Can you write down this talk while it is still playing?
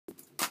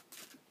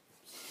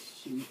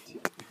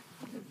seat.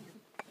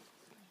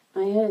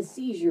 I had a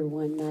seizure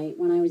one night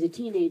when I was a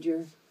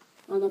teenager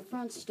on the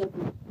front step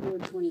of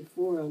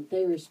 424 on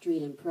Thayer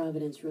Street in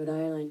Providence, Rhode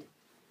Island.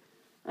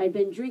 I'd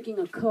been drinking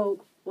a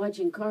Coke,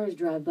 watching cars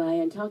drive by,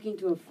 and talking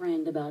to a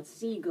friend about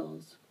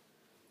seagulls.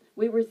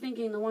 We were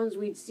thinking the ones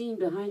we'd seen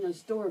behind the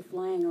store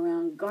flying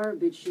around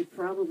garbage should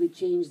probably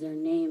change their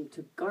name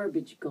to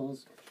garbage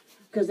gulls,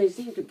 because they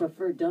seem to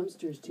prefer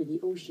dumpsters to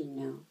the ocean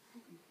now,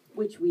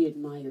 which we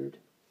admired.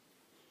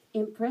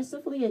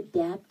 Impressively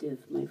adaptive,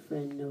 my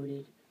friend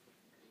noted.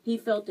 He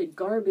felt that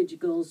garbage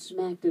gulls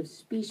smacked of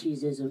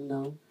speciesism,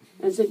 though,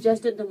 and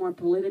suggested the more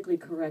politically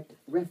correct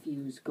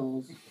refuse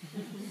gulls,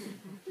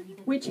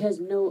 which has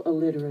no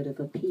alliterative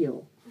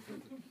appeal.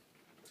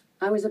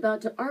 I was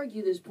about to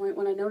argue this point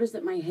when I noticed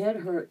that my head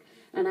hurt,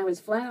 and I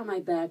was flat on my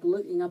back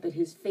looking up at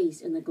his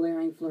face in the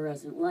glaring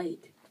fluorescent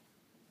light.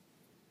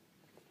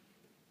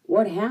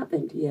 "What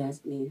happened?" he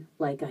asked me,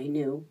 like I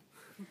knew.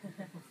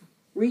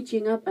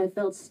 Reaching up, I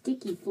felt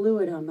sticky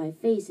fluid on my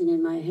face and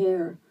in my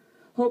hair,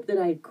 hoped that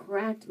I'd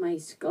cracked my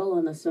skull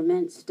on the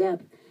cement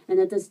step, and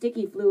that the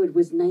sticky fluid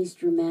was nice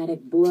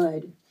dramatic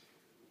blood.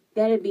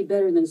 That'd be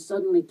better than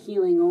suddenly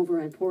keeling over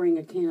and pouring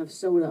a can of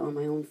soda on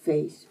my own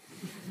face.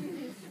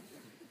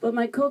 But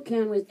my Coke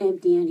can was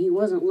empty, and he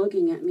wasn't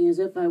looking at me as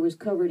if I was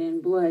covered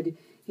in blood.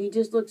 He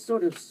just looked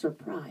sort of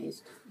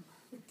surprised.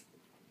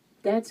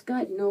 "That's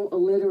got no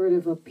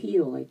alliterative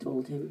appeal," I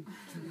told him.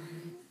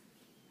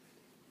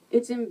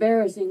 It's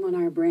embarrassing when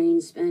our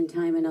brains spend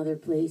time in other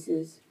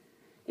places.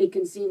 It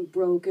can seem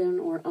broken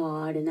or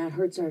odd, and that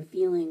hurts our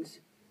feelings.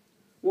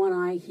 One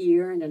eye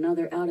here and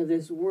another out of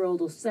this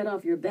world will set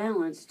off your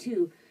balance,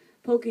 too,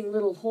 poking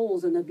little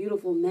holes in the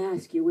beautiful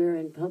mask you wear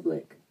in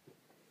public.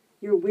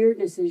 Your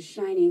weirdness is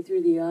shining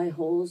through the eye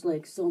holes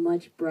like so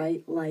much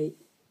bright light.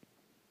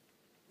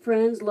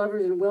 Friends,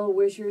 lovers, and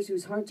well-wishers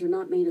whose hearts are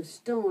not made of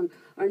stone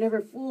are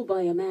never fooled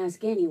by a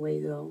mask anyway,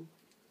 though.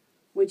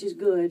 Which is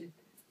good,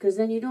 because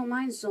then you don't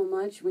mind so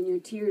much when your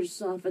tears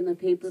soften the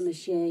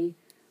papier-mâché,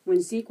 when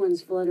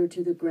sequins flutter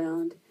to the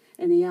ground,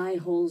 and the eye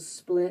holes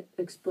split,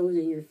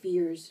 exposing your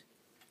fears,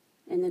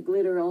 and the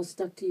glitter all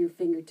stuck to your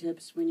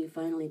fingertips when you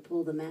finally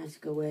pull the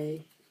mask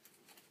away.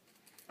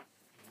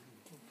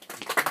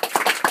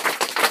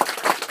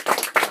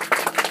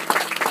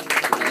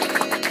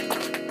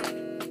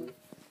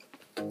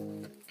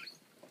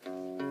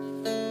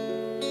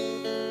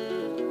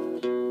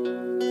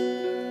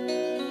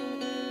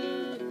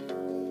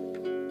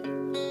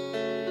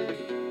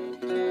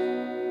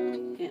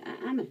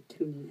 I'm a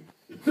tune.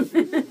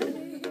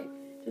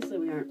 Just so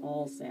we aren't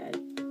all sad.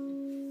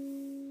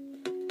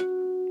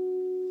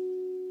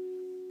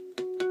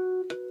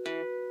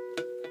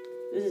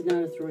 This is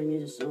not a Throwing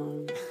Music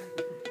song.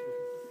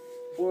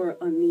 Or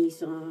a me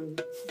song.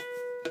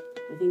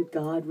 I think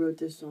God wrote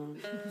this song.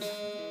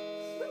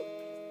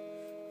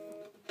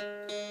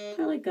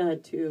 I like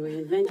God too. He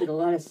invented a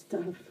lot of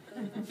stuff.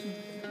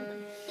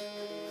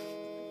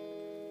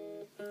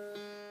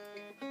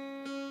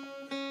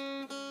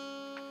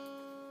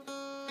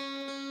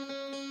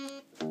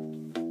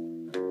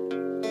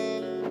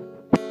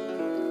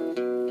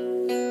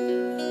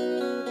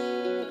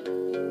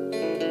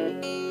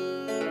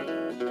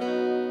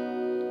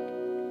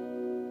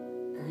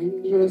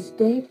 I'm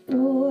just a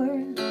poor,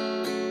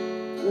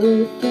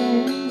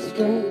 weekend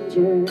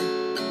stranger.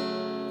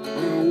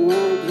 I'm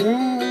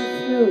wandering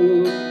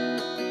through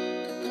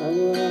a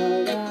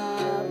world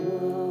of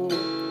woe,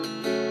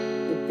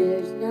 but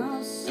there's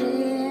no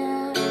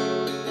sin,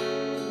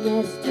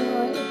 nest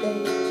or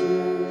danger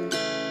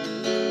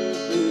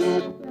in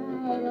that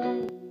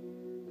bright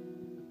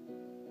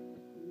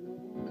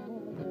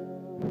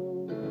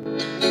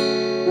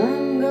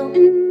I'm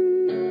going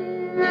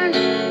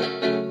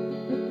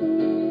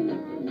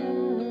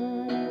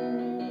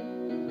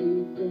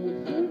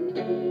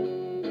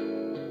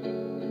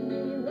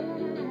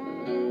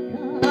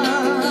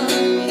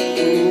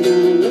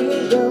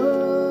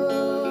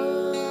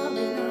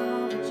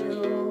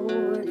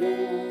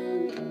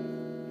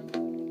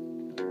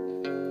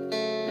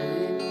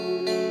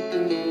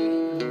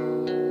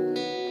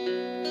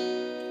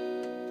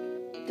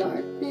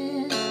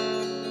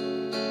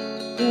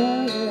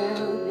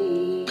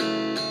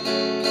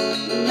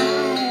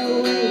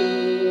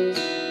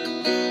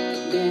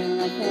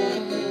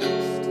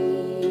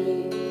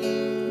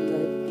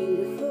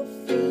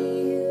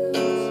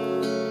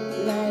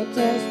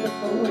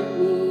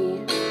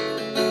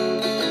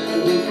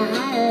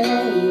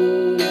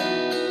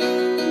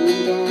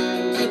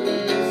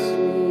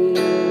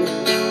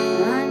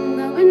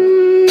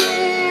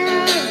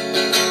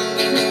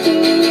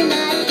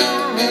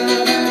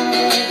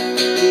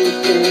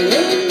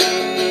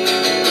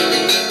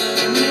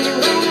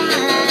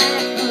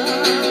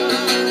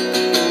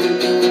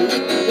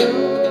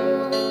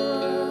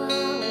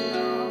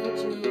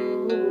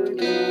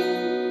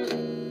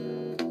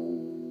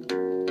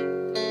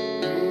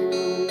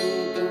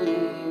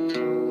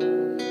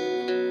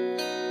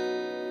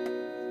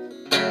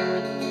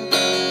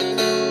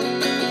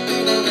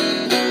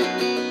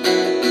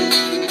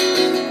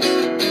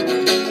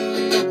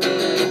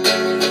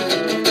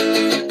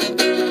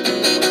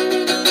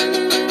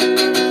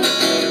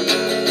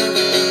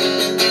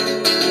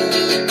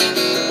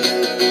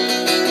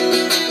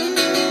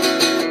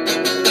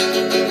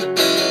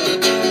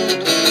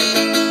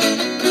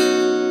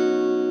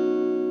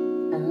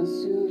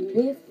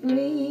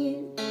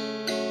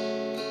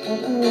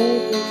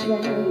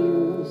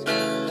trials.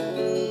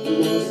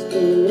 My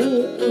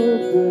story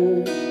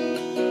over,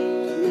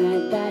 my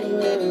body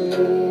will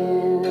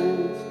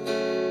rest,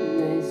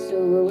 my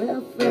soul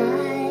will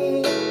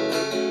fly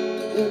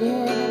in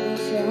heavenly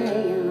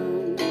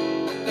triumph,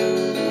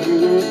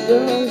 and I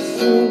go